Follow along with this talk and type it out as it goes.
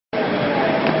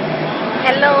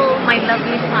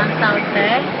lovely fans out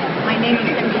there. My name is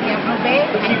Emelia Brobbey.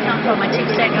 I come from a chief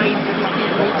surgery in the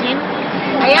region.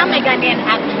 I am a Ghanaian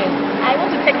actress. I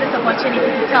want to take this opportunity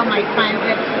to tell my fans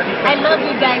that I love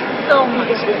you guys so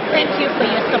much. Thank you for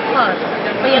your support,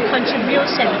 for your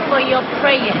contribution, for your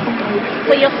prayers,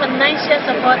 for your financial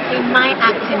support in my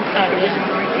acting career.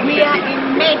 We are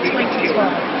in May 2012.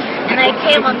 And I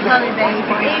came on holiday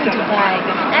in Dubai.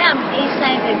 I am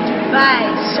inside the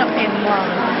Dubai shopping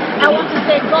mall. I want to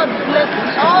say God bless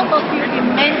all of you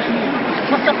immensely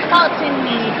for supporting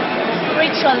me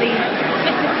spiritually,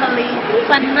 physically,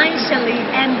 financially,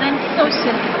 and then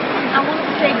socially. I want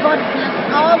to say God bless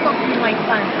all of you, my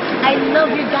fans. I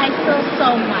love you guys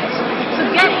so much. To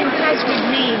get in touch with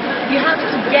me, you have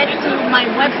to get to my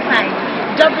website,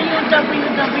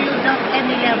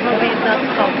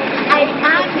 www.emeliabrobbey.com. I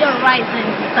am your rising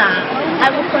star. I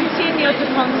will continue to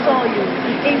console you,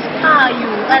 inspire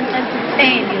you, and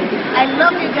entertain you. I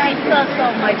love you guys so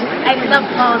much. I love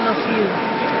all of you.